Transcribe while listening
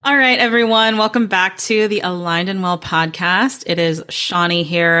All right, everyone. Welcome back to the Aligned and Well podcast. It is Shawnee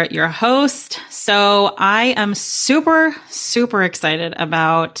here, your host. So I am super excited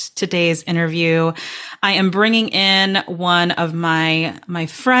about today's interview. I am bringing in one of my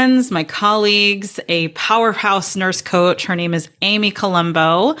friends, my colleagues, a powerhouse nurse coach. Her name is Amy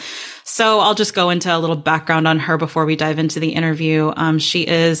Colombo. So I'll just go into a little background on her before we dive into the interview. She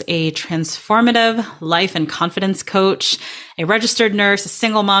is a transformative life and confidence coach, a registered nurse, a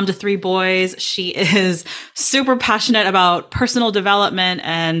single mom to 3 boys. She is super passionate about personal development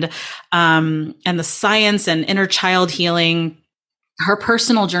and the science and inner child healing. Her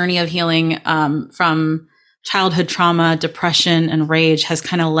personal journey of healing from childhood trauma, depression, and rage has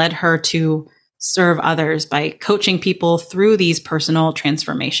kind of led her to serve others by coaching people through these personal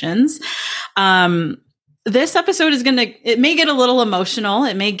transformations. This episode it may get a little emotional.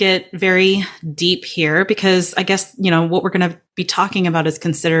 It may get very deep here because I guess, what we're going to be talking about is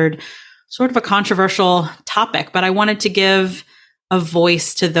considered sort of a controversial topic, but I wanted to give a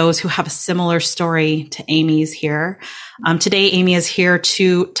voice to those who have a similar story to Amy's here. Today, Amy is here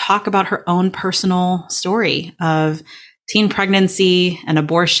to talk about her own personal story of teen pregnancy and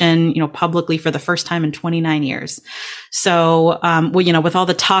abortion, publicly for the first time in 29 years. So, with all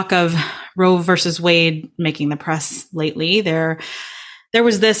the talk of Roe versus Wade making the press lately, there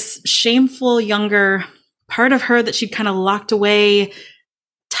was this shameful younger part of her that she'd kind of locked away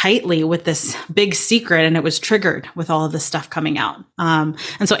tightly with this big secret, and it was triggered with all of this stuff coming out. And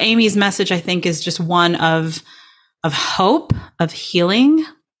so Amy's message, I think, is just one of hope, of healing,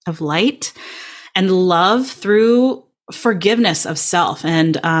 of light, and love through forgiveness of self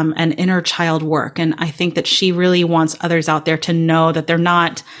and inner child work. And I think that she really wants others out there to know that they're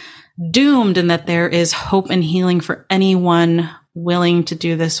not doomed and that there is hope and healing for anyone willing to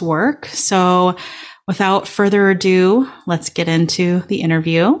do this work. So without further ado, let's get into the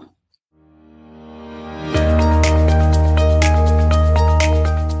interview.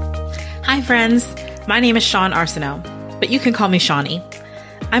 Hi, friends. My name is Shawn Arsenault, but you can call me Shawnee.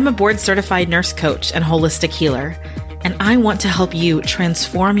 I'm a board-certified nurse coach and holistic healer, and I want to help you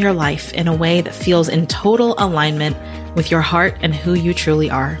transform your life in a way that feels in total alignment with your heart and who you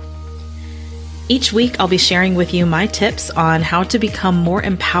truly are. Each week, I'll be sharing with you my tips on how to become more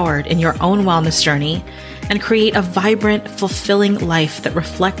empowered in your own wellness journey and create a vibrant, fulfilling life that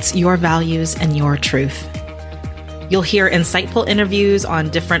reflects your values and your truth. You'll hear insightful interviews on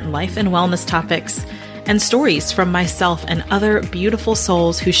different life and wellness topics and stories from myself and other beautiful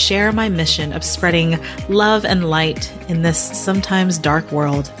souls who share my mission of spreading love and light in this sometimes dark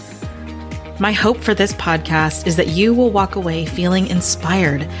world. My hope for this podcast is that you will walk away feeling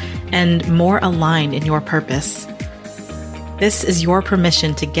inspired and more aligned in your purpose. This is your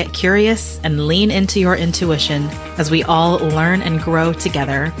permission to get curious and lean into your intuition as we all learn and grow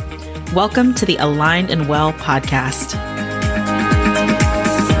together. Welcome to the Aligned and Well podcast.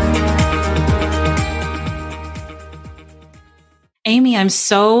 Amy, I'm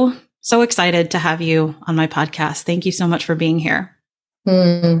so excited to have you on my podcast. Thank you so much for being here.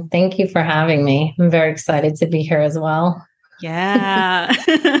 Thank you for having me. I'm very excited to be here as well. Yeah.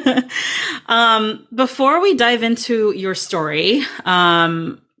 Before we dive into your story,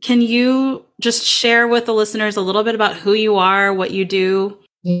 can you just share with the listeners a little bit about who you are, what you do?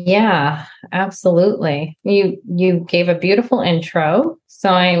 Yeah, absolutely. You gave a beautiful intro. So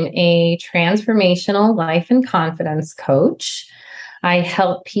I'm a transformational life and confidence coach. I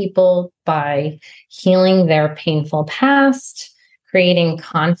help people by healing their painful past, creating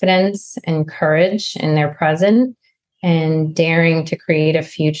confidence and courage in their present, and daring to create a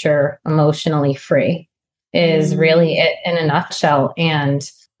future emotionally free is really it in a nutshell. And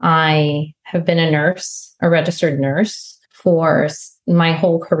I have been a nurse, a registered nurse for my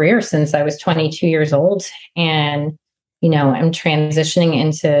whole career since I was 22 years old. And, I'm transitioning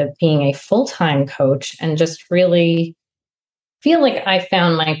into being a full-time coach and just really feel like I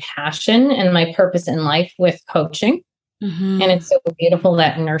found my passion and my purpose in life with coaching. Mm-hmm. And it's so beautiful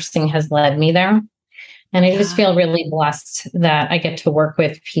that nursing has led me there. And I just feel really blessed that I get to work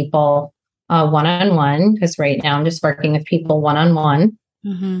with people one-on-one, because right now I'm just working with people one-on-one.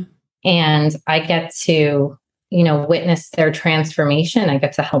 Mm-hmm. And I get to, witness their transformation. I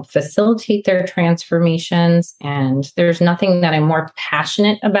get to help facilitate their transformations. And there's nothing that I'm more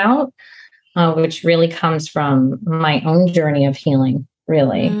passionate about, which really comes from my own journey of healing,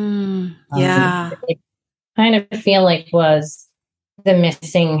 really. Yeah. I kind of feel like was the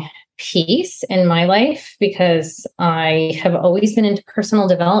missing piece in my life because I have always been into personal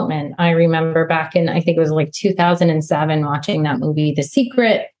development. I remember back in, I think it was like 2007, watching that movie, The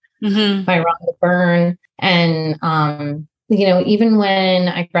Secret by Rhonda Byrne. And, even when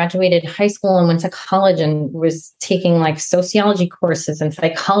I graduated high school and went to college and was taking like sociology courses and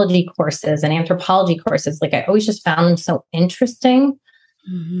psychology courses and anthropology courses, like I always just found them so interesting.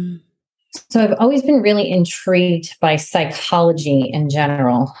 Mm-hmm. So I've always been really intrigued by psychology in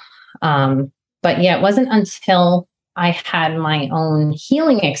general. But yeah, it wasn't until I had my own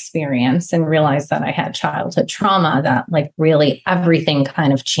healing experience and realized that I had childhood trauma that like really everything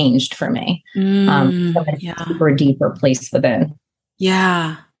kind of changed for me. From a deeper place within.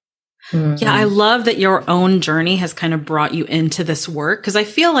 Yeah. Yeah, I love that your own journey has kind of brought you into this work, because I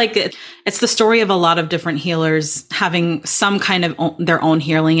feel like it's the story of a lot of different healers having some kind of their own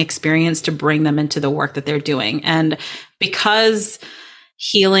healing experience to bring them into the work that they're doing. And because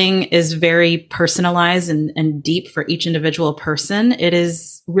healing is very personalized and deep for each individual person, it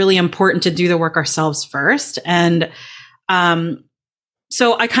is really important to do the work ourselves first. And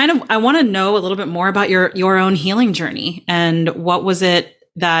so I want to know a little bit more about your own healing journey, and what was it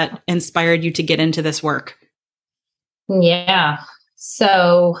that inspired you to get into this work? Yeah.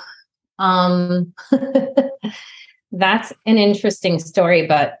 So, that's an interesting story,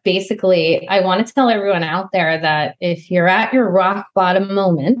 but basically I want to tell everyone out there that if you're at your rock bottom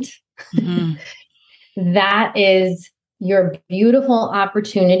moment, mm-hmm. that is your beautiful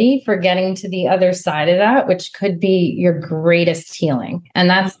opportunity for getting to the other side of that, which could be your greatest healing. And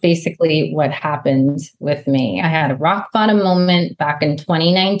that's basically what happened with me. I had a rock bottom moment back in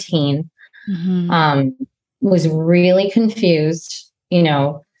 2019, mm-hmm. Was really confused,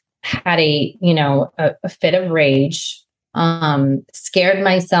 had a fit of rage, scared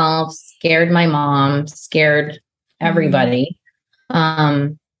myself, scared my mom, scared everybody.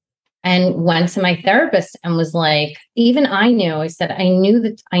 Mm-hmm. And went to my therapist and was like, even I said, I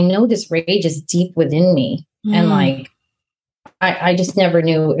know this rage is deep within me. Mm. And like, I just never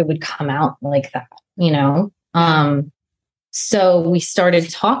knew it would come out like that, So we started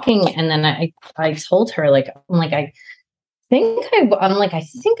talking, and then I told her, I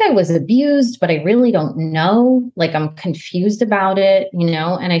think I was abused, but I really don't know. Like, I'm confused about it,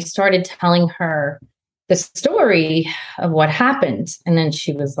 and I started telling her the story of what happened. And then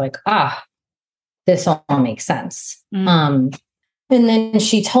she was like, this all makes sense. Mm. And then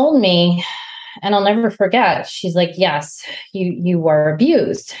she told me, and I'll never forget, she's like, yes, you were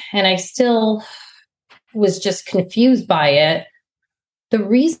abused. And I still was just confused by it. The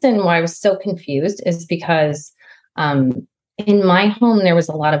reason why I was so confused is because in my home, there was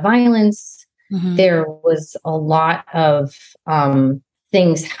a lot of violence. Mm-hmm. There was a lot of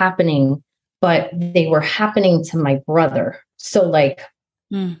things happening, but they were happening to my brother. So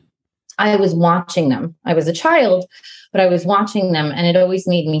I was watching them. I was a child, but I was watching them, and it always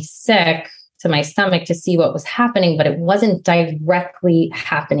made me sick to my stomach to see what was happening, but it wasn't directly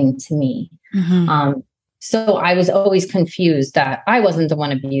happening to me. Mm-hmm. So I was always confused that I wasn't the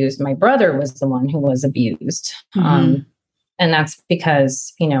one abused. My brother was the one who was abused. Mm-hmm. And that's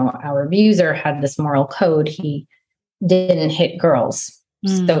because, our abuser had this moral code. He didn't hit girls.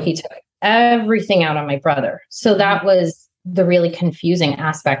 Mm-hmm. So he took everything out on my brother. So that was the really confusing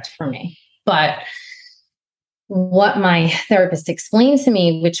aspect for me. But what my therapist explained to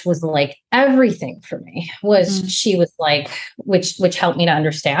me, which was like everything for me, was she was like, which helped me to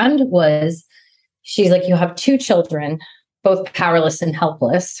understand, was she's like, you have two children, both powerless and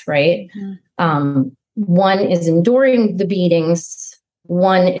helpless, right? Mm-hmm. One is enduring the beatings,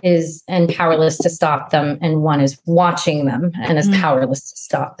 one is powerless to stop them, and one is watching them and is powerless to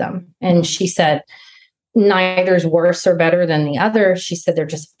stop them. And she said, neither's worse or better than the other. She said they're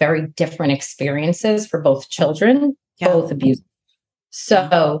just very different experiences for both children, both abused.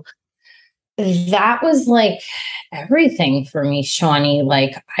 So that was like everything for me, Shawnee.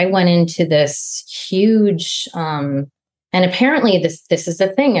 Like, I went into this huge, and apparently this is a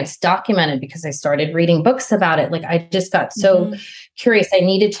thing. It's documented because I started reading books about it. Like, I just got so curious. I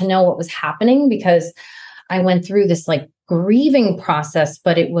needed to know what was happening because I went through this like grieving process,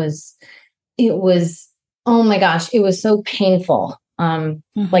 but it was, oh my gosh, it was so painful.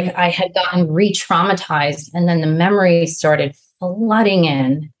 Like, I had gotten re-traumatized, and then the memories started flooding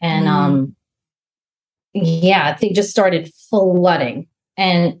in, and they just started flooding.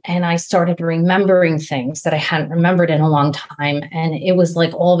 And I started remembering things that I hadn't remembered in a long time. And it was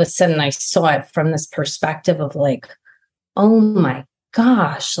like, all of a sudden I saw it from this perspective of like, oh my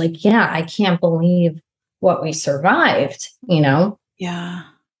gosh, like, yeah, I can't believe what we survived, Yeah.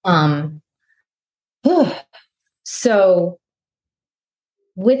 So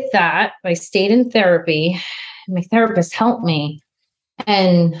with that, I stayed in therapy. My therapist helped me.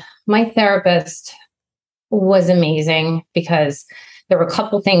 And my therapist was amazing because there were a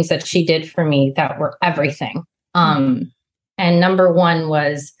couple things that she did for me that were everything. And number one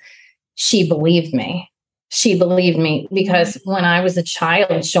was she believed me. She believed me because when I was a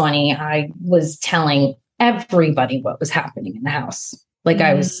child, Shawnee, I was telling everybody what was happening in the house. Like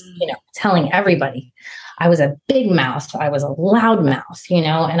I was, telling everybody. I was a big mouth. I was a loud mouth,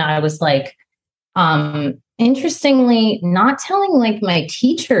 and I was like, interestingly, not telling like my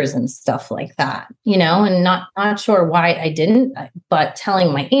teachers and stuff like that, and not sure why I didn't, but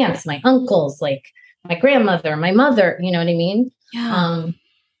telling my aunts, my uncles, like my grandmother, my mother, you know what I mean? Yeah.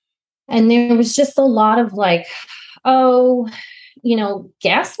 And there was just a lot of like, gaslighting,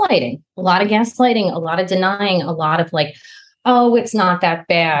 a lot of denying, a lot of like, oh, it's not that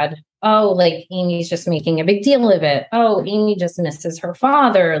bad. Oh, like Amy's just making a big deal of it. Oh, Amy just misses her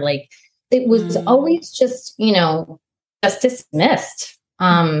father. Like it was always just, just dismissed.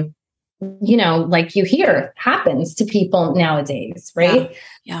 Like you hear happens to people nowadays, right?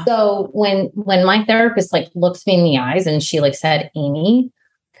 Yeah. So when my therapist like looked me in the eyes and she like said, Amy,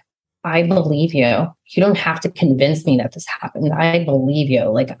 I believe you. You don't have to convince me that this happened. I believe you.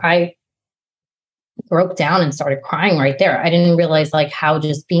 Like I broke down and started crying right there. I didn't realize like how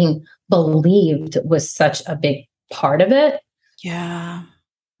just being believed was such a big part of it. Yeah.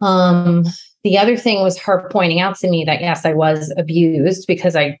 The other thing was her pointing out to me that yes, I was abused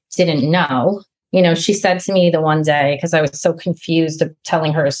because I didn't know. She said to me the one day, because I was so confused of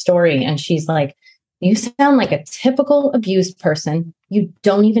telling her a story, and she's like, you sound like a typical abused person. You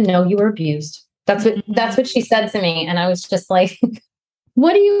don't even know you were abused. That's what she said to me. And I was just like,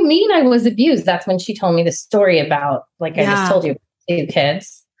 what do you mean I was abused? That's when she told me the story about, like I just told you, 2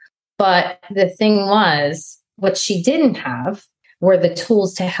 kids. But the thing was, what she didn't have were the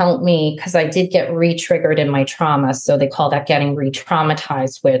tools to help me, because I did get re-triggered in my trauma. So they call that getting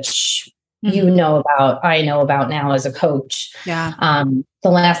re-traumatized, which I know about now as a coach. Yeah. The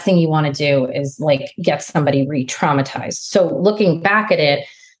last thing you want to do is like get somebody re-traumatized. So looking back at it,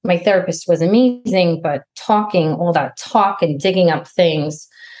 my therapist was amazing, but all that talk and digging up things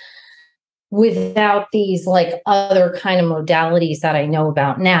without these like other kind of modalities that I know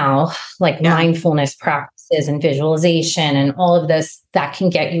about now, like mindfulness practices and visualization and all of this that can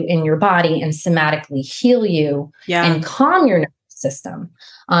get you in your body and somatically heal you and calm your nervous system.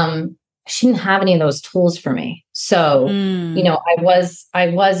 She didn't have any of those tools for me. So, I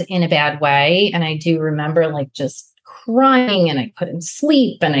was in a bad way. And I do remember like just crying and I couldn't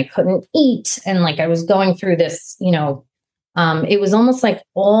sleep and I couldn't eat. And like I was going through this, it was almost like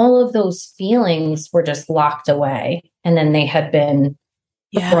all of those feelings were just locked away. And then they had been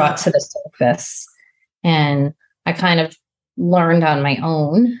brought to the surface. And I kind of learned on my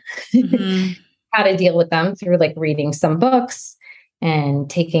own how to deal with them through like reading some books and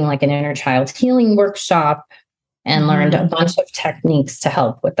taking like an inner child healing workshop, and learned a bunch of techniques to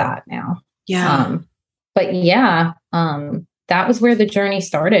help with that now. Yeah. That was where the journey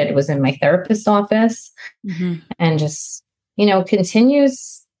started. It was in my therapist's office and just,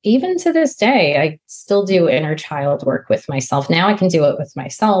 continues even to this day. I still do inner child work with myself. Now I can do it with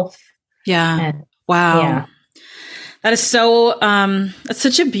myself. Yeah. And, wow. Yeah. That is so, that's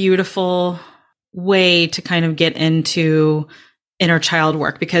such a beautiful way to kind of get into inner child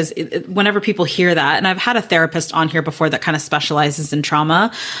work, because whenever people hear that, and I've had a therapist on here before that kind of specializes in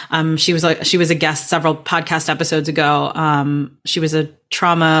trauma. She was a guest several podcast episodes ago. She was a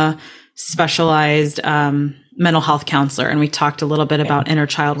trauma specialized, mental health counselor. And we talked a little bit about inner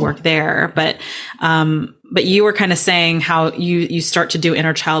child work there, but you were kind of saying how you start to do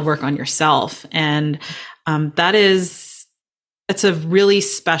inner child work on yourself. And, it's a really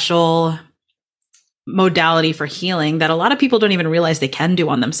special modality for healing that a lot of people don't even realize they can do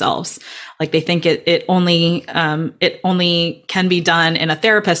on themselves. Like they think it only can be done in a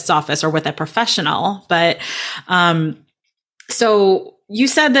therapist's office or with a professional. But, so you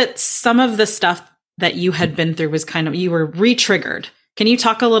said that some of the stuff that you had been through was you were re-triggered. Can you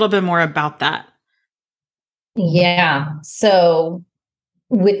talk a little bit more about that? Yeah. So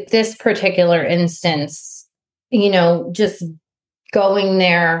with this particular instance, just going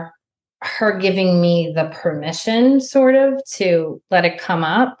there, her giving me the permission sort of to let it come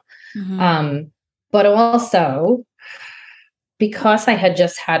up. But also because I had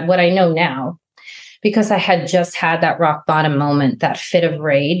just had what I know now, because I had just had that rock bottom moment, that fit of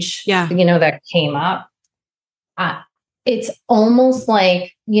rage, that came up. It's almost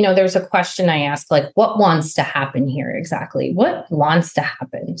like, there's a question I ask, like, what wants to happen here exactly? What wants to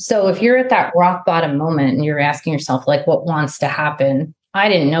happen? So if you're at that rock bottom moment and you're asking yourself, like, what wants to happen? I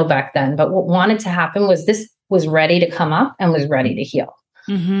didn't know back then, but what wanted to happen was this was ready to come up and was ready to heal.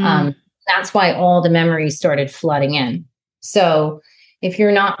 That's why all the memories started flooding in. So, if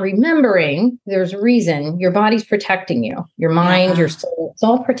you're not remembering, there's a reason. Your body's protecting you, your mind, your soul, it's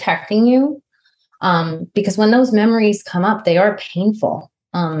all protecting you. Because when those memories come up, they are painful.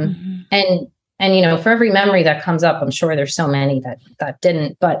 And you know, for every memory that comes up, I'm sure there's so many that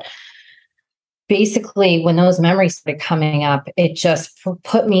didn't, but basically when those memories started coming up, it just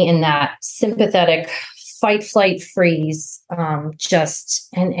put me in that sympathetic fight, flight, freeze. And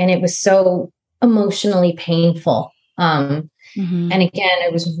it was so emotionally painful. And again, I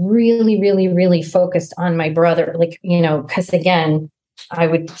was really, really, really focused on my brother, like, you know, because again, I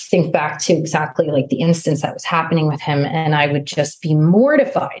would think back to exactly like the instance that was happening with him. And I would just be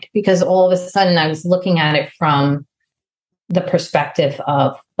mortified because all of a sudden I was looking at it from the perspective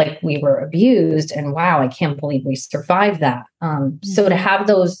of like, we were abused and wow, I can't believe we survived that. So to have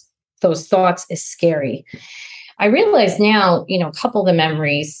those thoughts is scary. I realize now, you know, a couple of the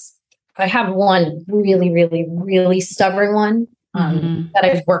memories, I have one really, really, really stubborn one that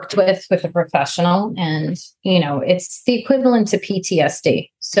I've worked with a professional. And, you know, it's the equivalent to PTSD.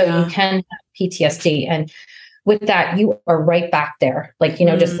 So you can have PTSD. And with that, you are right back there. Like, you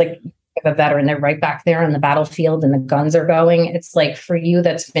know, just like a veteran, they're right back there on the battlefield and the guns are going. It's like for you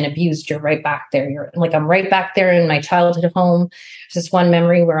that's been abused, you're right back there. You're like, I'm right back there in my childhood home. There's this one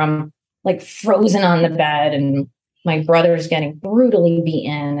memory where I'm like frozen on the bed and my brother's getting brutally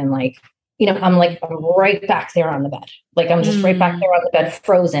beaten. And like, you know, I'm right back there on the bed. Like I'm just right back there on the bed,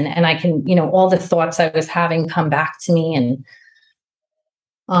 frozen. And I can, you know, all the thoughts I was having come back to me. And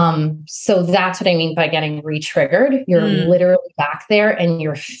so that's what I mean by getting re-triggered. You're literally back there and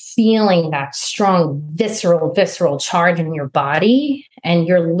you're feeling that strong, visceral charge in your body. And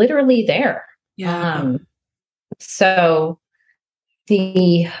you're literally there. Yeah. So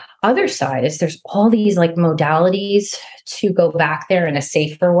the other side is there's all these like modalities to go back there in a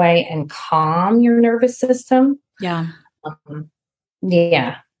safer way and calm your nervous system. Yeah.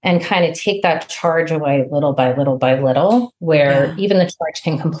 And kind of take that charge away little by little by little, where even the charge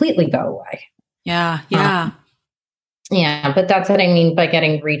can completely go away. Yeah. But that's what I mean by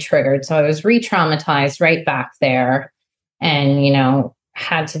getting re-triggered. So I was re-traumatized right back there and, you know,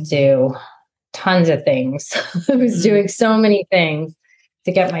 had to do tons of things. I was doing so many things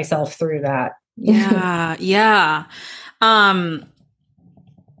to get myself through that. Yeah.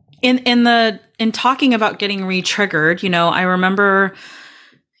 In talking about getting re-triggered, you know, I remember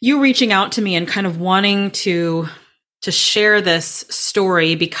you reaching out to me and kind of wanting to share this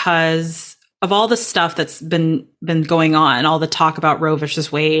story because of all the stuff that's been going on, all the talk about Roe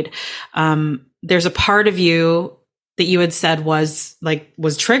versus Wade. There's a part of you that you had said was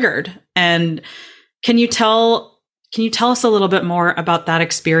triggered. And can you tell us a little bit more about that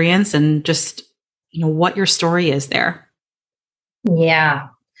experience and just, you know, what your story is there? Yeah.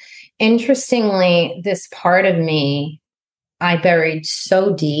 Interestingly, this part of me, I buried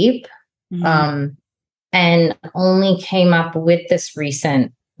so deep, and only came up with this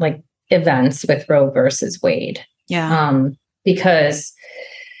recent like events with Roe versus Wade. Yeah. Because,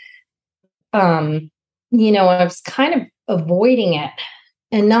 you know, I was kind of avoiding it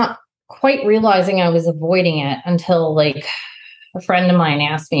and not quite realizing I was avoiding it until like a friend of mine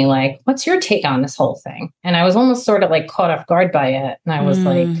asked me like, what's your take on this whole thing? And I was almost sort of like caught off guard by it. And I was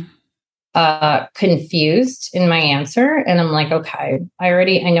like, confused in my answer. And I'm like, okay, I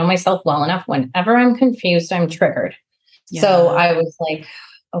know myself well enough. Whenever I'm confused, I'm triggered. Yeah. So I was like,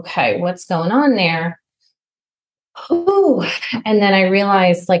 okay, what's going on there? Ooh. And then I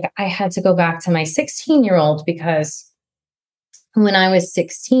realized like I had to go back to my 16-year-old because when I was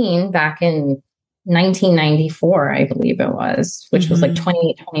 16, back in 1994, I believe it was, which was like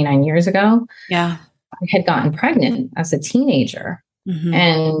 29 years ago. Yeah. I had gotten pregnant as a teenager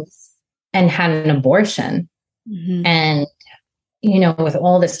and had an abortion. And, you know, with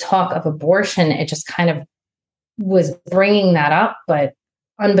all this talk of abortion, it just kind of was bringing that up. But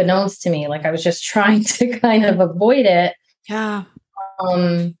unbeknownst to me, like I was just trying to kind of avoid it. Yeah.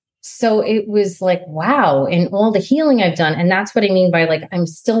 So it was like, wow, and all the healing I've done. And that's what I mean by like, I'm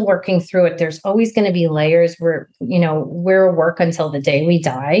still working through it. There's always going to be layers where, you know, we're a work until the day we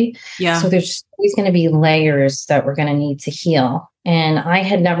die. Yeah. So there's just always going to be layers that we're going to need to heal. And I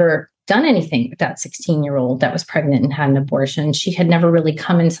had never done anything with that 16-year-old that was pregnant and had an abortion. She had never really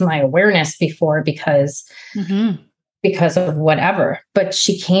come into my awareness before because of whatever, but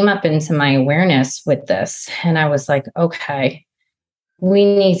she came up into my awareness with this. And I was like, okay, we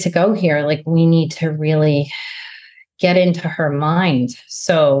need to go here. Like we need to really get into her mind.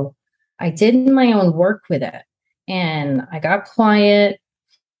 So I did my own work with it and I got quiet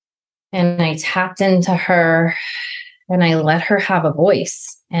and I tapped into her and I let her have a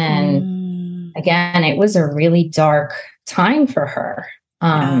voice. And again, it was a really dark time for her.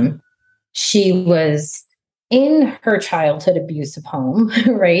 Yeah. She was in her childhood abusive home,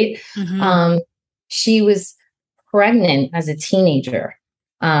 right? Mm-hmm. She was pregnant as a teenager.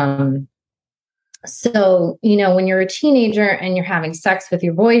 So, when you're a teenager and you're having sex with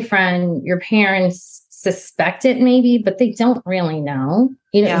your boyfriend, your parents suspect it maybe, but they don't really know.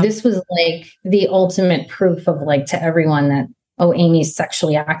 Yeah. This was like the ultimate proof of like to everyone that, oh, Amy's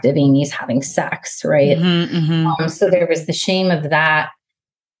sexually active, Amy's having sex, right? Mm-hmm. Mm-hmm. So there was the shame of that.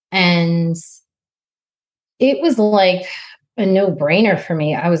 And it was like a no-brainer for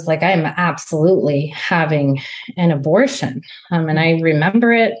me. I was like, I'm absolutely having an abortion. And I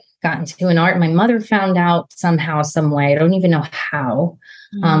remember it, got into an art. My mother found out somehow, some way. I don't even know how.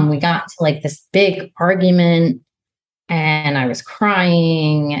 We got to like this big argument and I was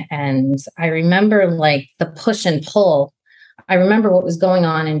crying. And I remember like the push and pull. I remember what was going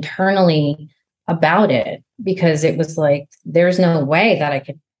on internally about it, because it was like, there's no way.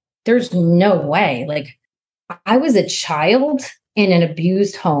 Like, I was a child in an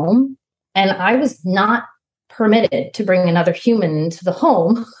abused home, and I was not permitted to bring another human into the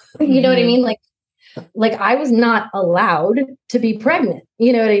home. You know what I mean? Like I was not allowed to be pregnant.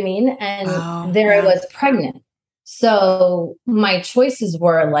 You know what I mean? And I was pregnant. So my choices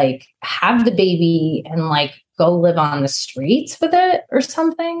were like, have the baby and like go live on the streets with it or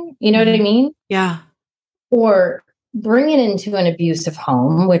something. You know what I mean? Yeah. Or bring it into an abusive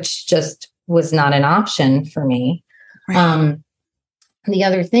home, which just was not an option for me. Right. The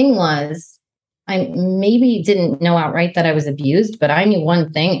other thing was, I maybe didn't know outright that I was abused, but I knew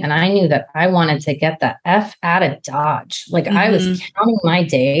one thing, and I knew that I wanted to get the F out of Dodge. Like I was counting my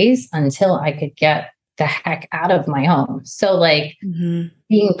days until I could get the heck out of my home. So like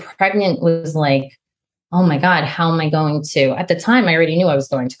being pregnant was like, oh my God, how am I going to, at the time, I already knew I was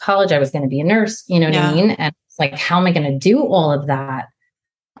going to college. I was going to be a nurse, you know what I mean? And it's like, how am I going to do all of that?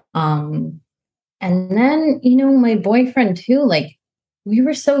 And then, my boyfriend too, like we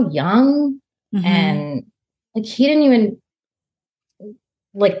were so young and like, he didn't even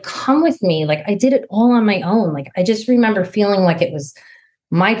like come with me. Like I did it all on my own. Like, I just remember feeling like it was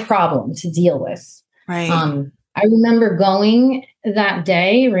my problem to deal with. Right. I remember going that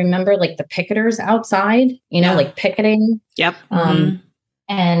day, remember like the picketers outside, like picketing. Yep. And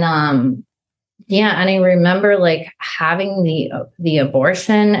I remember like having the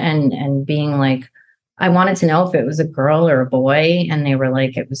abortion and being like, I wanted to know if it was a girl or a boy, and they were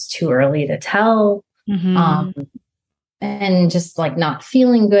like, it was too early to tell. And just like not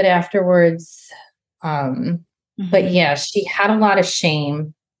feeling good afterwards. But yeah, she had a lot of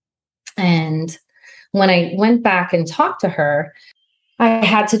shame. And when I went back and talked to her, I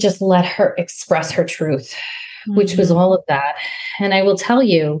had to just let her express her truth, which was all of that. And I will tell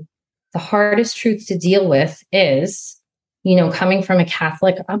you, the hardest truth to deal with is, coming from a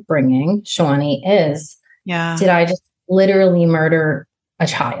Catholic upbringing, Shawnee, is, did I just literally murder a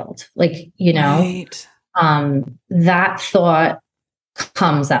child? Like, Right. That thought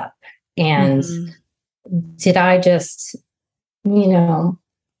comes up. And did I just, it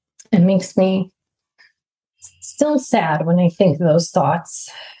makes me still sad when I think those thoughts.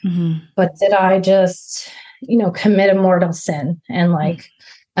 But did I just, commit a mortal sin? And like,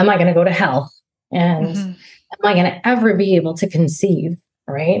 am I going to go to hell? And am I going to ever be able to conceive?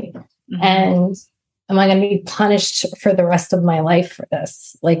 Right. And am I going to be punished for the rest of my life for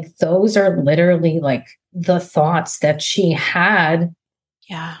this? Like, those are literally like the thoughts that she had.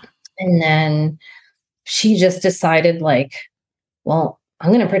 Yeah. And then she just decided like, well,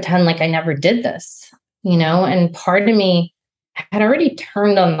 I'm going to pretend like I never did this, and part of me had already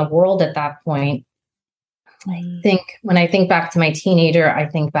turned on the world at that point. I think when I think back to my teenager, I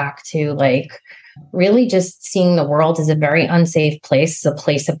think back to like really just seeing the world as a very unsafe place, a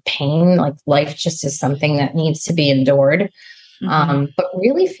place of pain. Like life just is something that needs to be endured. But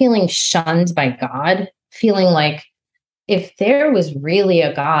really feeling shunned by God, feeling like if there was really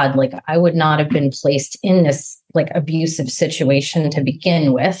a God, like I would not have been placed in this like abusive situation to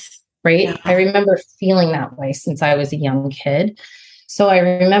begin with. Right. Yeah. I remember feeling that way since I was a young kid. So I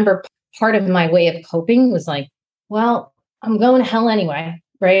remember part of my way of coping was like, well, I'm going to hell anyway.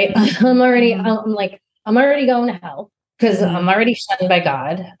 Right. I'm already going to hell because I'm already shunned by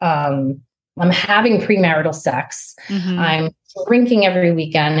God. I'm having premarital sex. I'm drinking every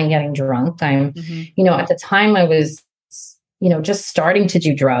weekend and getting drunk. I'm, at the time I was, just starting to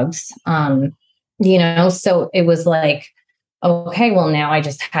do drugs. So it was like, okay, well, now I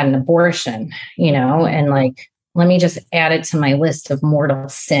just had an abortion, and like, let me just add it to my list of mortal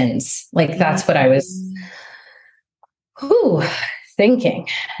sins. Like, that's what I was thinking.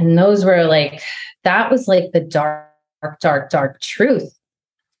 And those were like, that was like the dark, dark truth.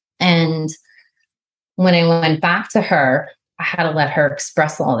 And when I went back to her, I had to let her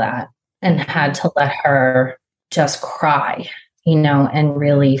express all that and had to let her just cry, and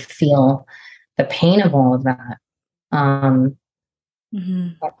really feel the pain of all of that. But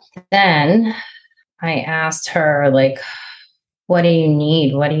then I asked her, like, what do you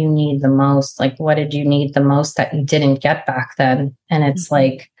need? What do you need the most? Like, what did you need the most that you didn't get back then? And it's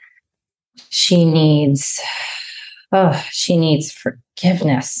like, she needs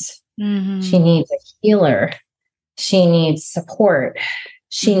forgiveness. She needs a healer. She needs support.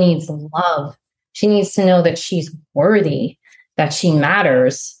 She needs love. She needs to know that she's worthy, that she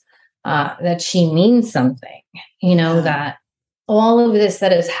matters, that she means something, that all of this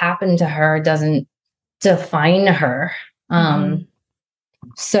that has happened to her doesn't define her.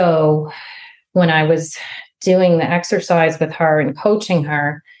 So when I was doing the exercise with her and coaching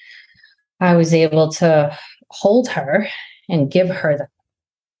her, I was able to hold her and give her that.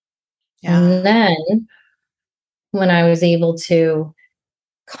 And then when I was able to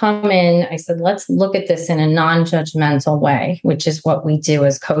come in, I said, let's look at this in a non-judgmental way, which is what we do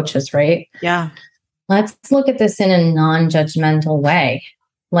as coaches, right? Yeah. Let's look at this in a non-judgmental way.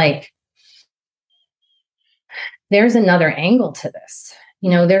 Like, there's another angle to this.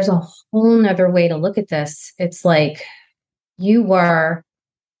 There's a whole nother way to look at this. It's like you were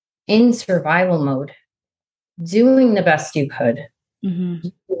in survival mode, doing the best you could.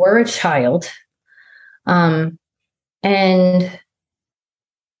 You were a child. And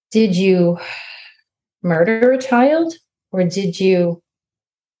did you murder a child, or did you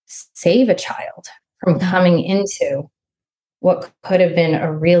save a child from coming into what could have been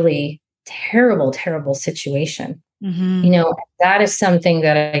a really terrible, terrible situation? That is something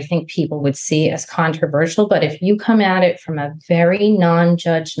that I think people would see as controversial. But if you come at it from a very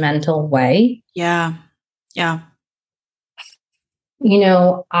non-judgmental way. Yeah.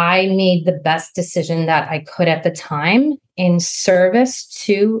 I made the best decision that I could at the time in service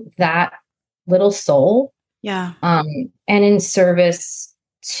to that little soul. Yeah. And in service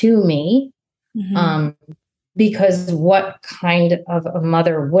to me. Because what kind of a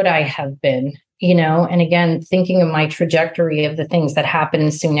mother would I have been? And again, thinking of my trajectory of the things that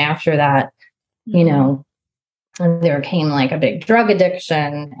happened soon after that, and there came like a big drug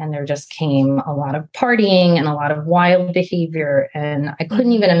addiction, and there just came a lot of partying and a lot of wild behavior. And I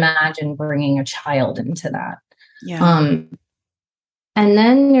couldn't even imagine bringing a child into that. Yeah. And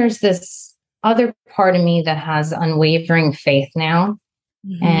then there's this other part of me that has unwavering faith now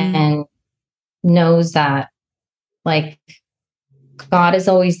and knows that, like, God is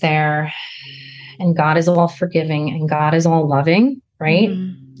always there, and God is all forgiving, and God is all loving, right?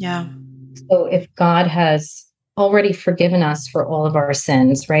 Yeah. So if God has already forgiven us for all of our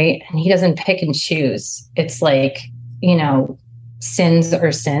sins, right? And he doesn't pick and choose. It's like, sins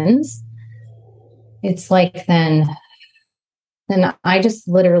are sins. It's like, then I just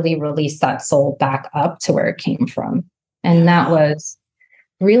literally released that soul back up to where it came from. And that was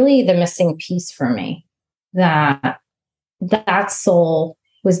really the missing piece for me, that soul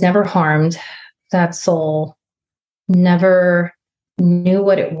was never harmed. That soul never knew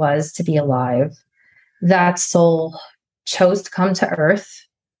what it was to be alive. That soul chose to come to earth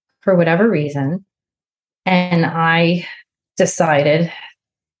for whatever reason. And I decided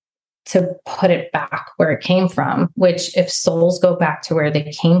to put it back where it came from, which, if souls go back to where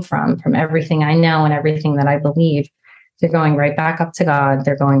they came from everything I know and everything that I believe, they're going right back up to God.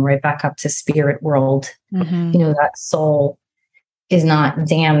 They're going right back up to spirit world. That soul is not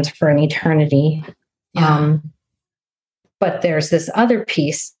damned for an eternity. But there's this other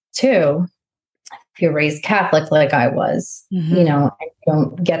piece too. If you're raised Catholic like I was, and you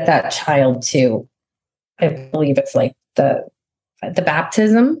don't get that child to, I believe it's like the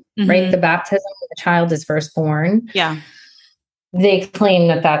baptism, right? The baptism when the child is first born. Yeah. They claim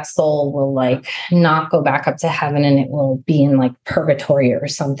that soul will like not go back up to heaven, and it will be in like purgatory or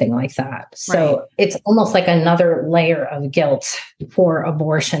something like that. So it's almost like another layer of guilt for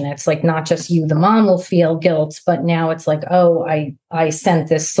abortion. It's like not just you, the mom, will feel guilt, but now it's like, oh, I sent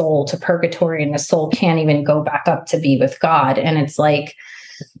this soul to purgatory, and the soul can't even go back up to be with God. And it's like,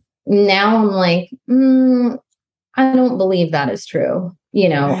 now I'm like, I don't believe that is true,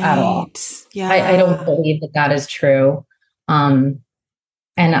 at all. Yeah. I don't believe that is true. And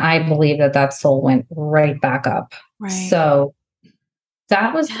I believe that soul went right back up. Right. So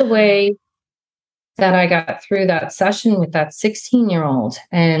that was the way that I got through that session with that 16-year-old.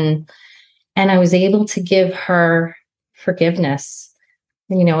 And I was able to give her forgiveness.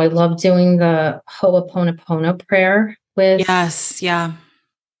 I love doing the Ho'oponopono prayer with. Yes. Yeah.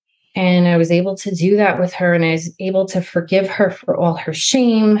 And I was able to do that with her, and I was able to forgive her for all her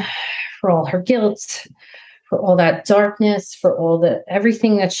shame, for all her guilt, for all that darkness, for all the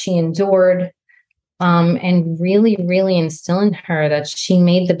everything that she endured, and really, really instill in her that she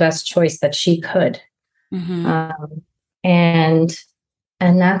made the best choice that she could. Mm-hmm. And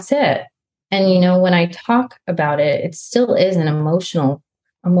that's it. And when I talk about it, it still is an emotional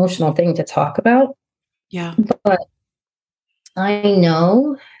thing to talk about. Yeah. But I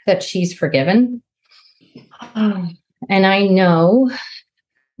know that she's forgiven. And I know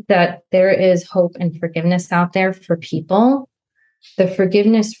that there is hope and forgiveness out there for people. The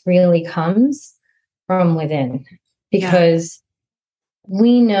forgiveness really comes from within, because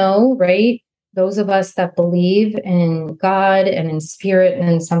we know, right? Those of us that believe in God and in spirit and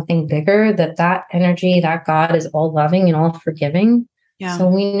in something bigger, that energy, that God is all loving and all forgiving. Yeah. So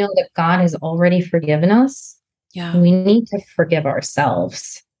we know that God has already forgiven us. Yeah. We need to forgive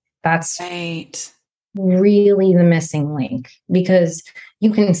ourselves. That's right. Really the missing link, because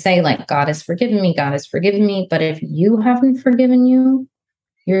you can say like, God has forgiven me, God has forgiven me. But if you haven't forgiven you,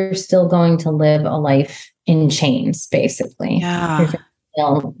 you're still going to live a life in chains, basically. Yeah. You're going to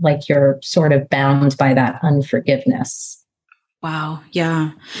feel like you're sort of bound by that unforgiveness. Wow.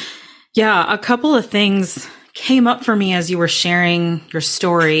 Yeah. Yeah. A couple of things came up for me as you were sharing your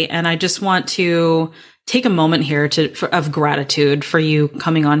story. And I just want to take a moment here of gratitude for you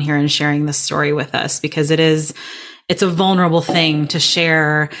coming on here and sharing this story with us, because it's a vulnerable thing to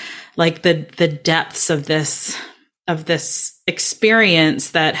share, like the depths of this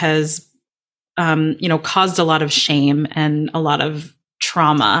experience that has, caused a lot of shame and a lot of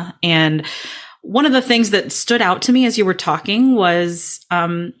trauma. And one of the things that stood out to me as you were talking was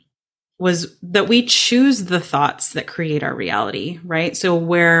that we choose the thoughts that create our reality, right? So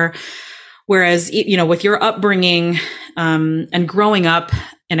whereas, with your upbringing, and growing up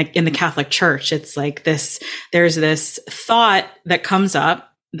in the Catholic Church, it's like there's this thought that comes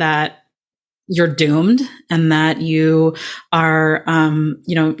up that you're doomed, and that you are,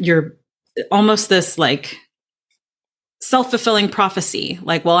 you're almost this like self-fulfilling prophecy.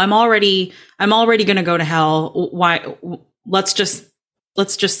 Like, well, I'm already going to go to hell. Why? Let's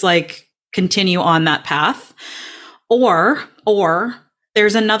just like continue on that path. Or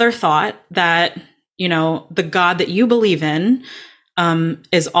there's another thought that, the God that you believe in,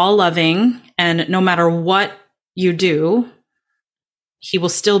 is all loving, and no matter what you do, he will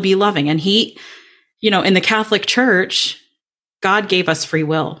still be loving. And he, in the Catholic Church, God gave us free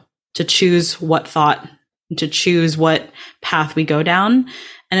will to choose what thought, to choose what path we go down.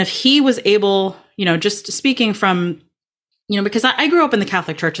 And if he was able, just speaking from, because I grew up in the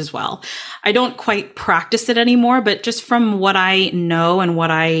Catholic Church as well. I don't quite practice it anymore, but just from what I know and what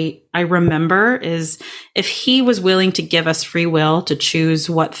I remember is, if he was willing to give us free will to choose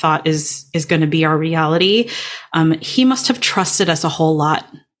what thought is going to be our reality, he must have trusted us a whole lot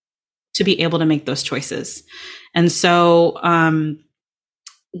to be able to make those choices. And so,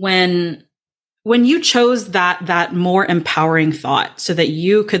 when you chose that more empowering thought so that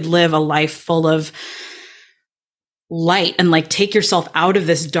you could live a life full of light and like take yourself out of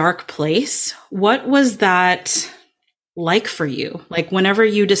this dark place, what was that like for you? Like, whenever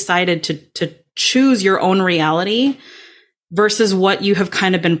you decided to choose your own reality versus what you have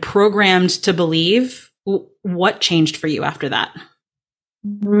kind of been programmed to believe, what changed for you after that?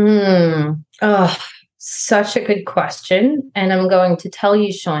 Oh, such a good question. And I'm going to tell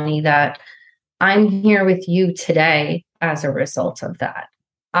you, Shawnee, that I'm here with you today as a result of that.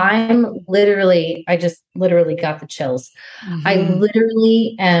 I just literally got the chills. Mm-hmm. I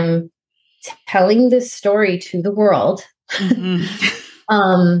literally am telling this story to the world.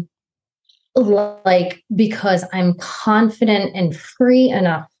 Mm-hmm. Like, because I'm confident and free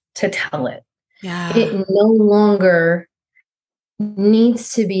enough to tell it. Yeah. It no longer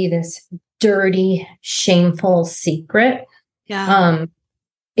needs to be this dirty, shameful secret. Yeah.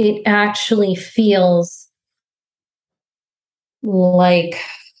 It actually feels like,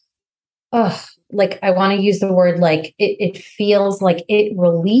 like I want to use the word, like it feels like it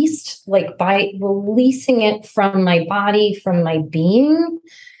released, like by releasing it from my body, from my being,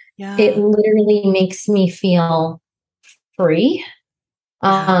 it literally makes me feel free.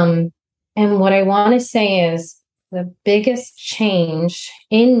 And what I want to say is, the biggest change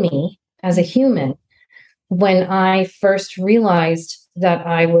in me as a human, when I first realized that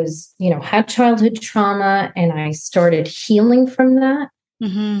I was, had childhood trauma and I started healing from that.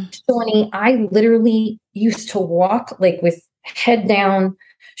 Mm-hmm. Shawnee, I literally used to walk like with head down,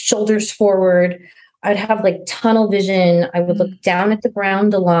 shoulders forward. I'd have like tunnel vision. I would look down at the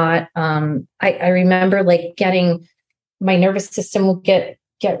ground a lot. I remember like my nervous system would get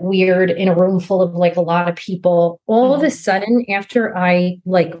get weird in a room full of like a lot of people. All of a sudden, after I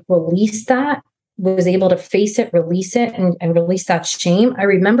like released that, was able to face it, release it, and release that shame, I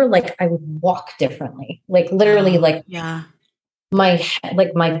remember like I would walk differently, like literally like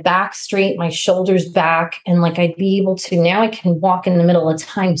my back straight, my shoulders back, and like I'd be able to, now I can walk in the middle of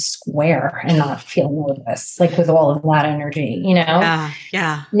Times Square and not feel nervous, like with all of that energy, you know?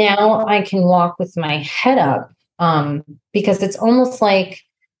 Yeah. Now I can walk with my head up, because it's almost like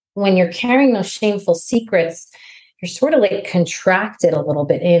when you're carrying those shameful secrets, you're sort of like contracted a little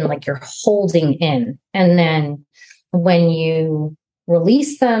bit in, like you're holding in. And then when you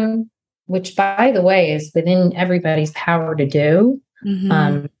release them, which by the way is within everybody's power to do,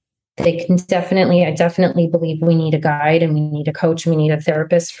 they can definitely, I definitely believe we need a guide and we need a coach and we need a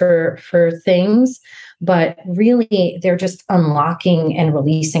therapist for things, but really they're just unlocking and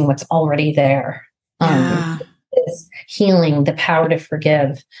releasing what's already there. Is healing, the power to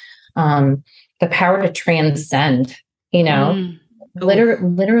forgive, the power to transcend, you know,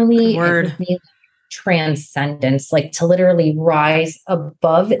 literally transcendence, like to literally rise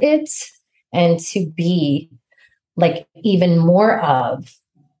above it and to be like even more of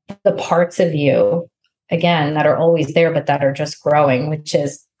the parts of you, again, that are always there, but that are just growing, which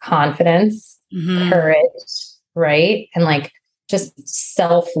is confidence, courage, right? And like just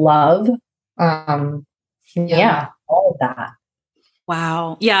self-love. Yeah, all of that.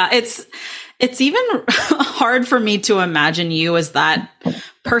 Wow. Yeah. It's even hard for me to imagine you as that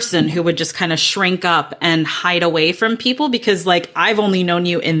person who would just kind of shrink up and hide away from people, because like I've only known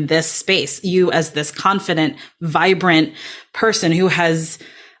you in this space, you as this confident, vibrant person who has,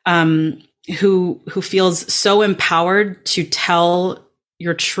 who feels so empowered to tell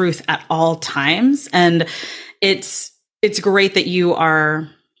your truth at all times. And it's great that you are,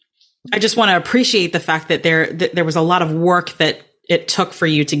 I just want to appreciate the fact that there was a lot of work that it took for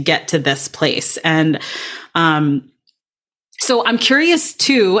you to get to this place. And so I'm curious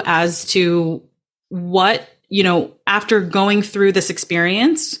too, as to what, you know, after going through this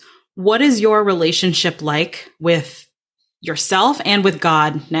experience, what is your relationship like with yourself and with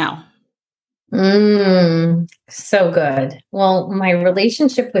God now? So good. Well, my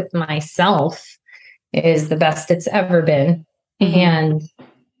relationship with myself is the best it's ever been. And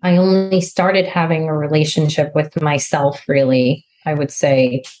I only started having a relationship with myself, really, I would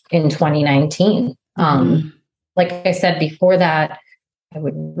say, in 2019. Like I said before that, I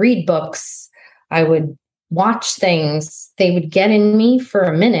would read books, I would watch things, they would get in me for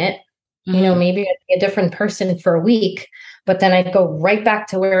a minute, you know, maybe I'd be a different person for a week, but then I'd go right back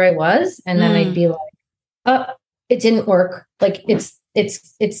to where I was. And then I'd be like, oh, it didn't work. Like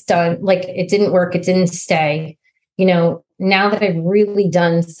it's done. Like it didn't work. It didn't stay. You know, now that I've really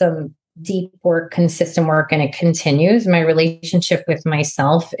done some deep work, consistent work, and it continues, my relationship with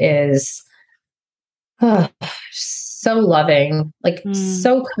myself is so loving, like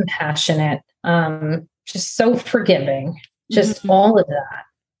so compassionate, just so forgiving, just all of that.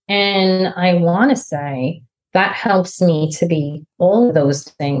 And I want to say that helps me to be all of those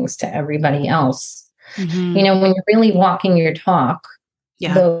things to everybody else. You know, when you're really walking your talk,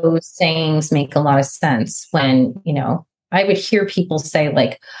 those sayings make a lot of sense. When, you know, I would hear people say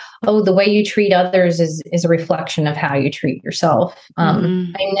like, oh, the way you treat others is a reflection of how you treat yourself.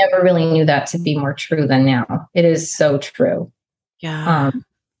 I never really knew that to be more true than now. It is so true.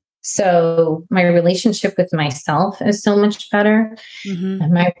 So my relationship with myself is so much better.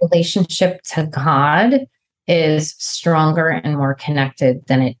 And my relationship to God is stronger and more connected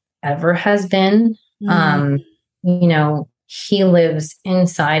than it ever has been. You know, He lives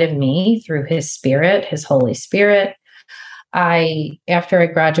inside of me through His Spirit, His Holy Spirit. After I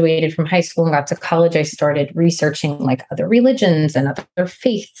graduated from high school and got to college, I started researching like other religions and other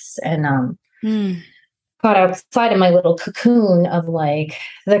faiths, and got outside of my little cocoon of like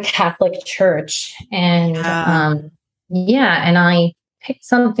the Catholic Church. And and I picked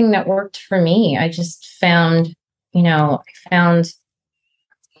something that worked for me. I just found, you know, I found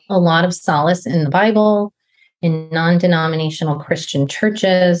a lot of solace in the Bible, in non-denominational Christian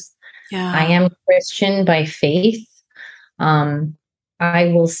churches. I am Christian by faith. I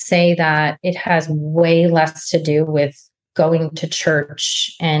will say that it has way less to do with going to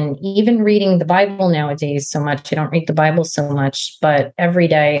church and even reading the Bible nowadays so much. I don't read the Bible so much, but every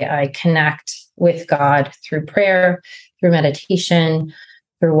day I connect with God through prayer, through meditation,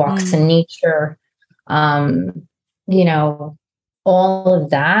 through walks in nature, you know, all of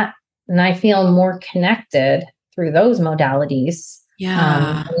that. And I feel more connected through those modalities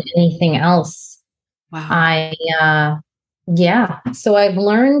than anything else. So I've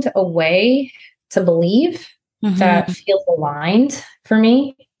learned a way to believe that feels aligned for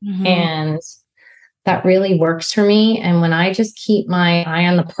me. And that really works for me. And when I just keep my eye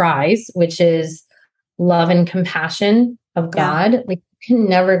on the prize, which is love and compassion of God, like you can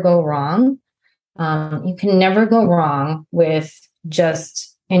never go wrong. You can never go wrong with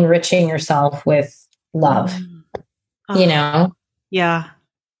just enriching yourself with love, you know? Yeah.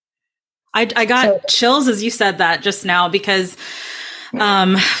 I got chills as you said that just now because,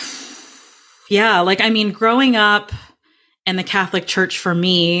 like, I mean, growing up in the Catholic Church for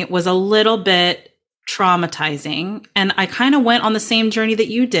me was a little bit traumatizing. And I kind of went on the same journey that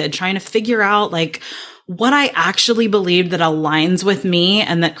you did, trying to figure out like what I actually believe that aligns with me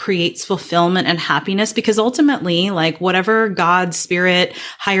and that creates fulfillment and happiness. Because ultimately, like whatever God, spirit,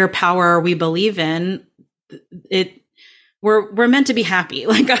 higher power we believe in, we're meant to be happy.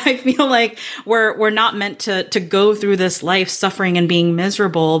 Like I feel like we're not meant to go through this life suffering and being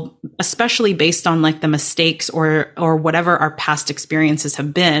miserable, especially based on like the mistakes or whatever our past experiences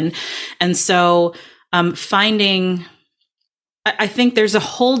have been. And so I think there's a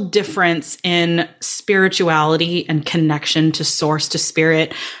whole difference in spirituality and connection to source, to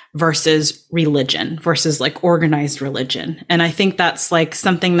spirit versus religion, versus like organized religion. And I think that's like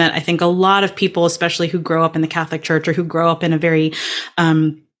something that I think a lot of people, especially who grow up in the Catholic Church or who grow up in a very,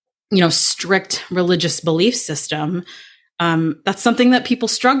 strict religious belief system, that's something that people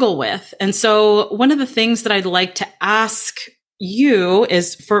struggle with. And so one of the things that I'd like to ask you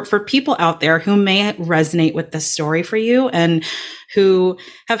is for people out there who may resonate with this story for you and who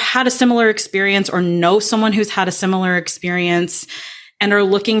have had a similar experience or know someone who's had a similar experience and are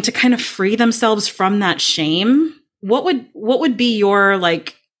looking to kind of free themselves from that shame. What would be your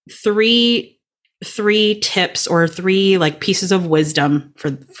like three tips or three like pieces of wisdom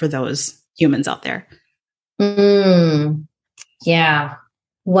for those humans out there? Yeah.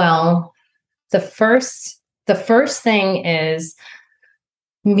 Well, the first thing is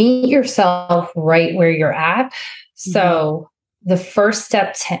meet yourself right where you're at. So the first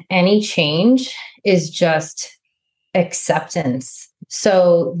step to any change is just acceptance.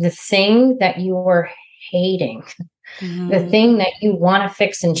 So the thing that you are hating, the thing that you want to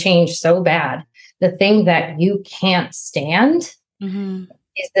fix and change so bad, the thing that you can't stand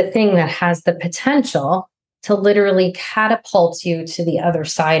is the thing that has the potential to literally catapult you to the other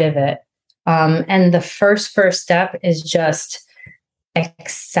side of it. And the first step is just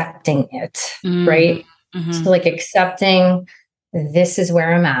accepting it, right? So like accepting this is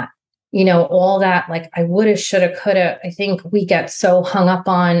where I'm at, all that, like I woulda, shoulda, coulda. I think we get so hung up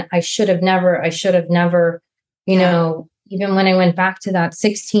on, I should have never, even when I went back to that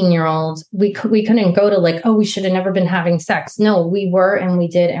 16-year-old, we couldn't go to like, oh, we should have never been having sex. No, we were, and we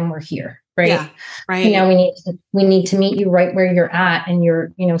did, and we're here. Right. Yeah, right. We need to meet you right where you're at, and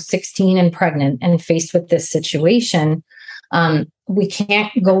you're, 16 and pregnant and faced with this situation. We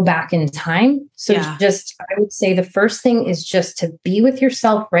can't go back in time. So I would say the first thing is just to be with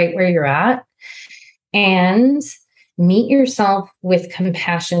yourself right where you're at and meet yourself with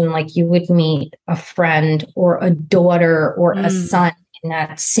compassion, like you would meet a friend or a daughter or a son in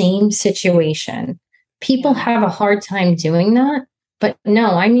that same situation. People have a hard time doing that. But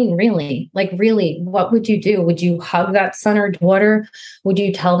no, I mean, really, what would you do? Would you hug that son or daughter? Would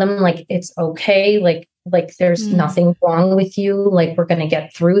you tell them like, it's okay? Like there's nothing wrong with you. Like, we're going to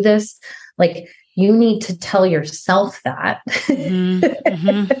get through this. Like, you need to tell yourself that. You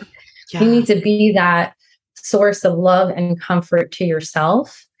need to be that source of love and comfort to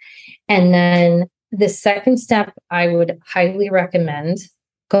yourself. And then the second step, I would highly recommend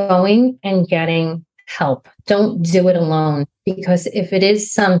going and getting help. Don't do it alone, because if it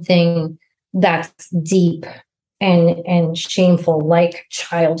is something that's deep and shameful, like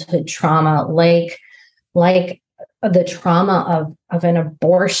childhood trauma, like the trauma of an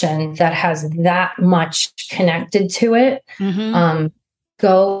abortion that has that much connected to it,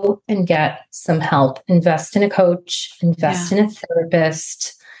 go and get some help. Invest in a coach, invest in a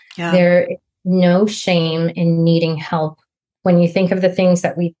therapist. There is no shame in needing help. When you think of the things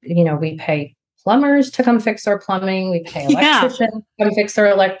that we pay plumbers to come fix our plumbing, we pay electricians to come fix our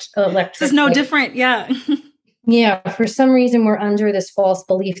electric. This is no different. Yeah. For some reason, we're under this false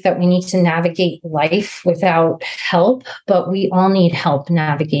belief that we need to navigate life without help, but we all need help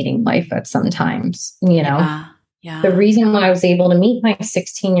navigating life at some times, Yeah. The reason why I was able to meet my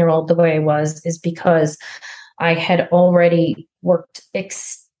 16-year-old the way I was is because I had already worked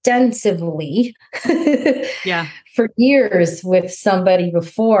extensively for years with somebody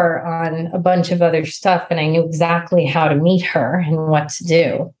before on a bunch of other stuff, and I knew exactly how to meet her and what to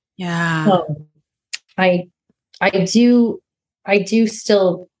do. I do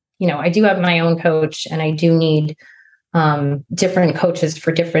still, I do have my own coach, and I do need different coaches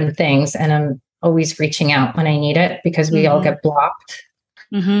for different things. And I'm always reaching out when I need it because we all get blocked.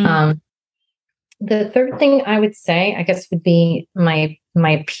 The third thing I would say, I guess, would be my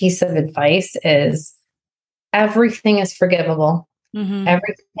piece of advice is everything is forgivable.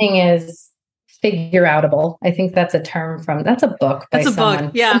 Everything is figure outable. I think that's that's a book by someone.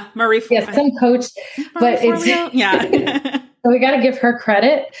 Book. Yeah. Marie. Yeah, some coach, but it's, yeah. So we got to give her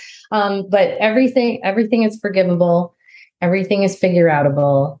credit. But everything is forgivable. Everything is figure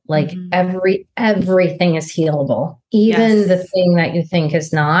outable. Like everything is healable. Even the thing that you think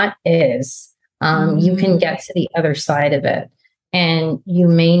is not is. You can get to the other side of it, and you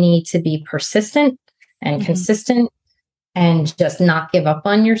may need to be persistent and consistent and just not give up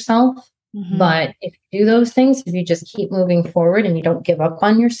on yourself. But if you do those things, if you just keep moving forward and you don't give up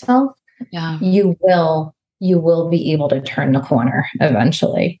on yourself, you will be able to turn the corner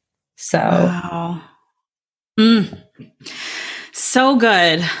eventually. So, wow. So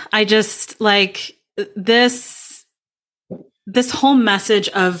good. I just like this whole message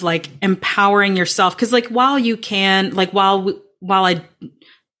of like empowering yourself. Cause like, while you can, like, while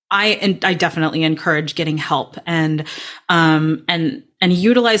I definitely encourage getting help and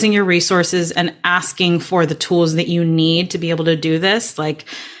utilizing your resources and asking for the tools that you need to be able to do this. Like,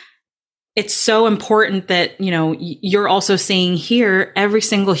 it's so important that, you're also saying here, every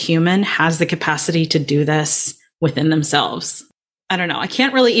single human has the capacity to do this within themselves. I don't know. I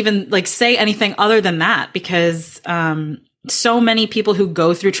can't really even like say anything other than that because, so many people who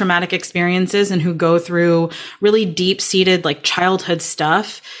go through traumatic experiences and who go through really deep-seated like childhood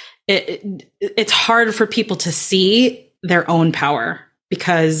stuff, it's hard for people to see their own power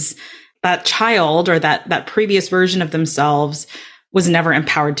because that child or that previous version of themselves was never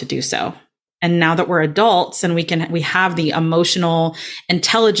empowered to do so. And now that we're adults and we have the emotional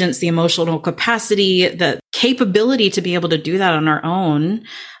intelligence, the emotional capacity, the capability to be able to do that on our own.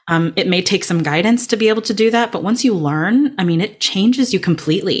 It may take some guidance to be able to do that, but once you learn, I mean, it changes you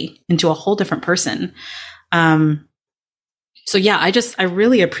completely into a whole different person. So yeah, I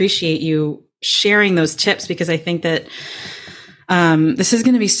really appreciate you sharing those tips because I think that this is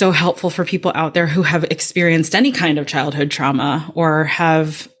going to be so helpful for people out there who have experienced any kind of childhood trauma or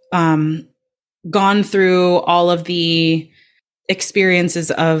have gone through all of the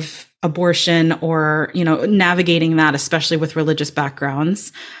experiences of abortion or, navigating that, especially with religious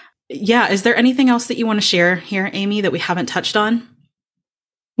backgrounds. Yeah. Is there anything else that you want to share here, Amy, that we haven't touched on?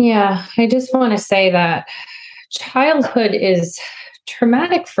 Yeah, I just want to say that childhood is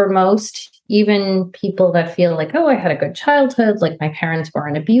traumatic for most, even people that feel like, oh, I had a good childhood, like my parents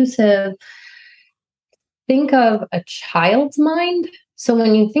weren't abusive. Think of a child's mind. So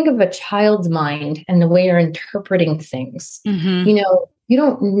when you think of a child's mind and the way you're interpreting things, you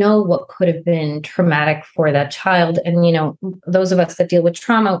don't know what could have been traumatic for that child. And, those of us that deal with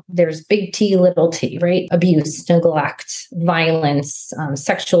trauma, there's big T, little t, right? Abuse, neglect, violence,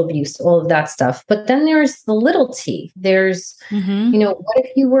 sexual abuse, all of that stuff. But then there's the little t. There's, what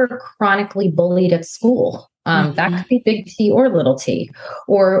if you were chronically bullied at school? That could be big T or little t.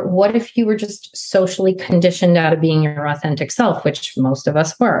 Or what if you were just socially conditioned out of being your authentic self, which most of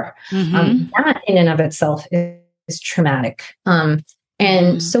us were? That in and of itself is traumatic.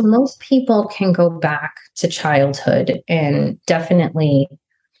 And so most people can go back to childhood and definitely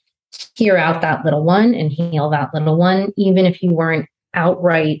hear out that little one and heal that little one, even if you weren't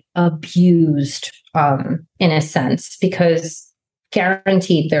outright abused in a sense, because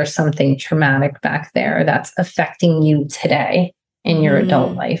guaranteed there's something traumatic back there that's affecting you today in your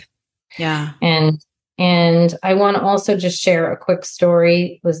adult life. Yeah. And I want to also just share a quick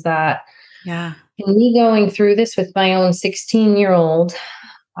story was that in me going through this with my own 16-year-old,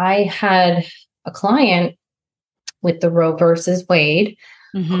 I had a client with the Roe versus Wade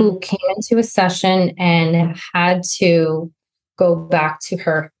who came into a session and had to go back to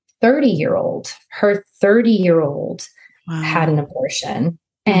her 30-year-old. Her 30-year-old had an abortion.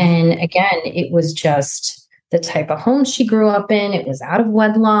 And again, it was just the type of home she grew up in. It was out of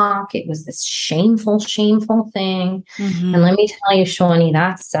wedlock. It was this shameful, shameful thing. And let me tell you, Shawnee,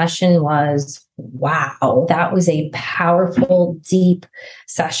 that session was, wow, that was a powerful, deep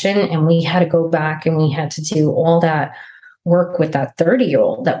session. And we had to go back and we had to do all that work with that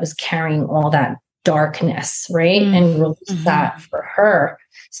 30-year-old that was carrying all that darkness, right? And release that for her.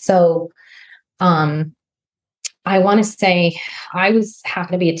 So, I want to say I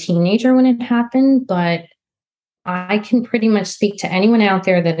happened to be a teenager when it happened, but I can pretty much speak to anyone out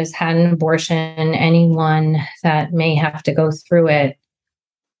there that has had an abortion, anyone that may have to go through it.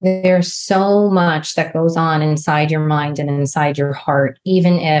 There's so much that goes on inside your mind and inside your heart,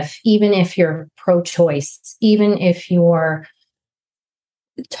 even if you're pro-choice, even if you're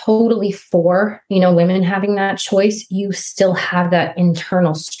totally for, women having that choice, you still have that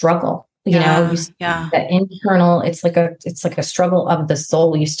internal struggle. That internal, it's like a struggle of the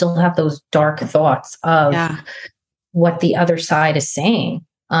soul. You still have those dark thoughts of what the other side is saying.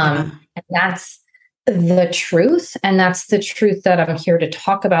 And that's the truth. And that's the truth that I'm here to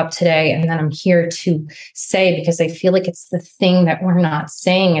talk about today. And that I'm here to say, because I feel like it's the thing that we're not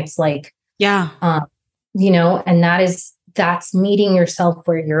saying. It's like, and that's meeting yourself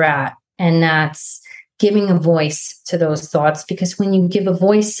where you're at. And that's giving a voice to those thoughts, because when you give a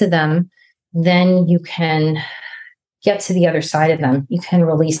voice to them, then you can get to the other side of them. You can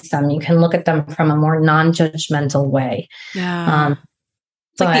release them. You can look at them from a more non-judgmental way. Yeah.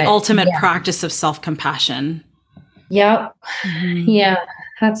 It's like the ultimate practice of self-compassion. Yep. Mm-hmm. Yeah.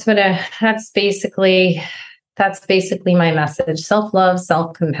 That's basically my message. Self-love,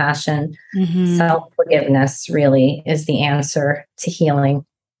 self-compassion, self-forgiveness really is the answer to healing.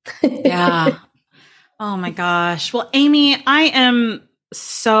 Yeah. Oh my gosh. Well, Amy, I am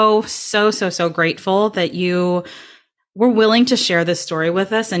so grateful that you were willing to share this story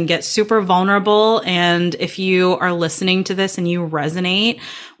with us and get super vulnerable. And if you are listening to this and you resonate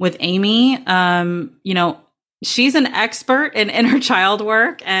with Amy, she's an expert in inner child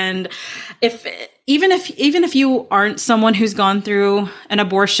work. And even if you aren't someone who's gone through an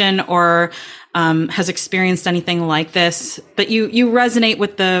abortion or has experienced anything like this, but you resonate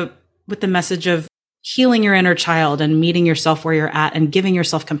with the message of healing your inner child and meeting yourself where you're at and giving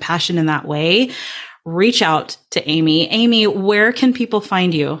yourself compassion in that way, reach out to Amy. Amy, where can people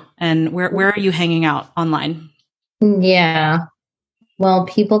find you, and where are you hanging out online? Yeah. Well,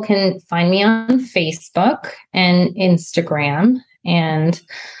 people can find me on Facebook and Instagram. And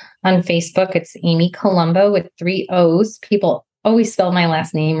on Facebook, it's Amy Colombo with 3 O's. People always spell my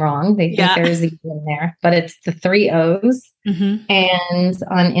last name wrong. They think there's a E in there, but it's the 3 O's. Mm-hmm. And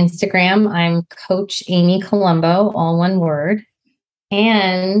on Instagram, I'm Coach Amy Colombo, all one word.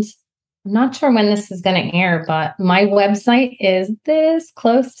 And I'm not sure when this is going to air, but my website is this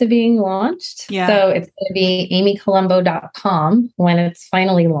close to being launched. Yeah. So it's going to be amycolombo.com when it's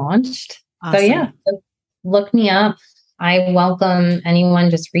finally launched. Awesome. So look me up. I welcome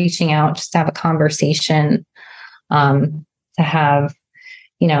anyone just reaching out, just to have a conversation, to have,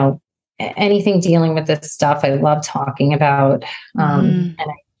 anything dealing with this stuff. I love talking about, and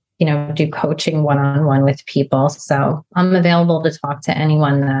I, do coaching one-on-one with people. So I'm available to talk to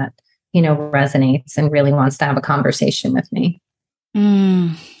anyone that, resonates and really wants to have a conversation with me.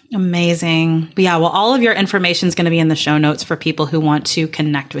 Amazing. Yeah. Well, all of your information is going to be in the show notes for people who want to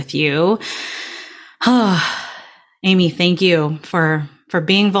connect with you. Amy, thank you for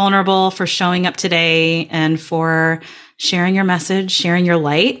being vulnerable, for showing up today, and for sharing your message, sharing your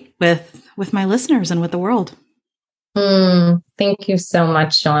light with my listeners and with the world. Thank you so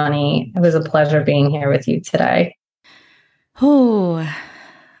much, Shawnee. It was a pleasure being here with you today. Oh,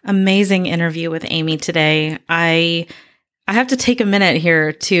 amazing interview with Amy today. I have to take a minute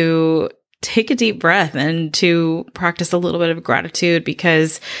here to take a deep breath and to practice a little bit of gratitude,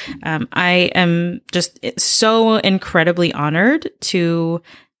 because I am just so incredibly honored to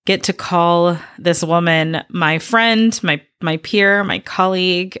get to call this woman my friend, my peer, my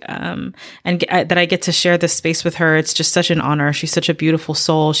colleague, and that I get to share this space with her. It's just such an honor. She's such a beautiful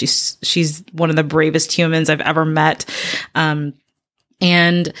soul. She's one of the bravest humans I've ever met.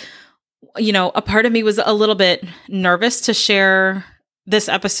 And, a part of me was a little bit nervous to share this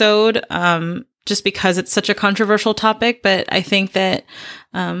episode, just because it's such a controversial topic. But I think that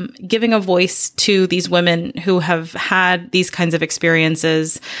giving a voice to these women who have had these kinds of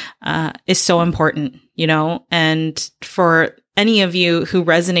experiences is so important, and for any of you who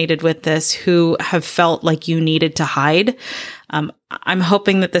resonated with this, who have felt like you needed to hide, I'm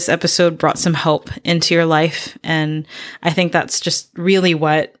hoping that this episode brought some hope into your life. And I think that's just really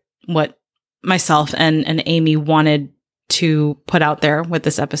what myself and Amy wanted to put out there with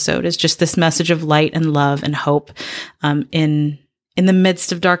this episode, is just this message of light and love and hope in the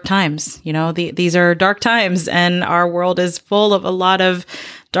midst of dark times. These are dark times, and our world is full of a lot of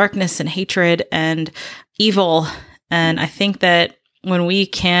darkness and hatred and evil. And I think that when we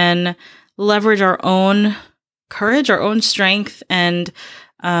can leverage our own courage, our own strength, and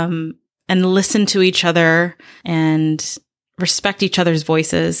listen to each other and respect each other's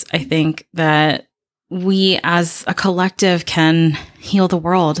voices, I think that we as a collective can heal the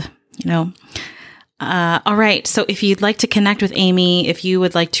world. All right. So if you'd like to connect with Amy, if you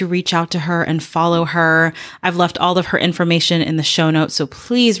would like to reach out to her and follow her, I've left all of her information in the show notes. So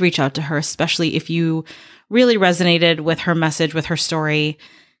please reach out to her, especially if you really resonated with her message, with her story.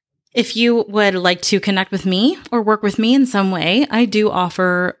 If you would like to connect with me or work with me in some way, I do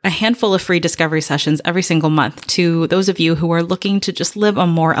offer a handful of free discovery sessions every single month to those of you who are looking to just live a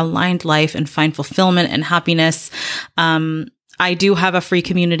more aligned life and find fulfillment and happiness. I do have a free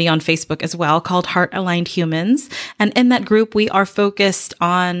community on Facebook as well called Heart Aligned Humans. And in that group, we are focused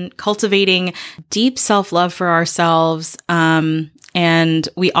on cultivating deep self-love for ourselves. And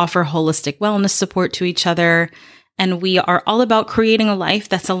we offer holistic wellness support to each other. And we are all about creating a life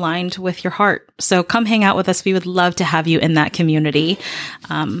that's aligned with your heart. So come hang out with us. We would love to have you in that community.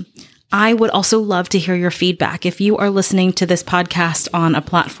 I would also love to hear your feedback. If you are listening to this podcast on a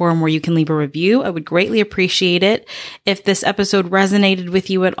platform where you can leave a review, I would greatly appreciate it. If this episode resonated with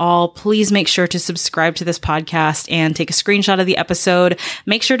you at all, please make sure to subscribe to this podcast and take a screenshot of the episode.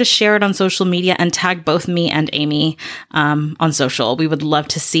 Make sure to share it on social media and tag both me and Amy on social. We would love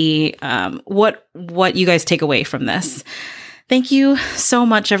to see what you guys take away from this. Thank you so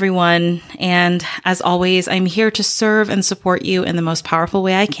much, everyone. And as always, I'm here to serve and support you in the most powerful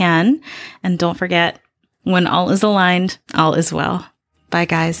way I can. And don't forget, when all is aligned, all is well. Bye,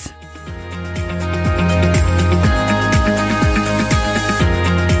 guys.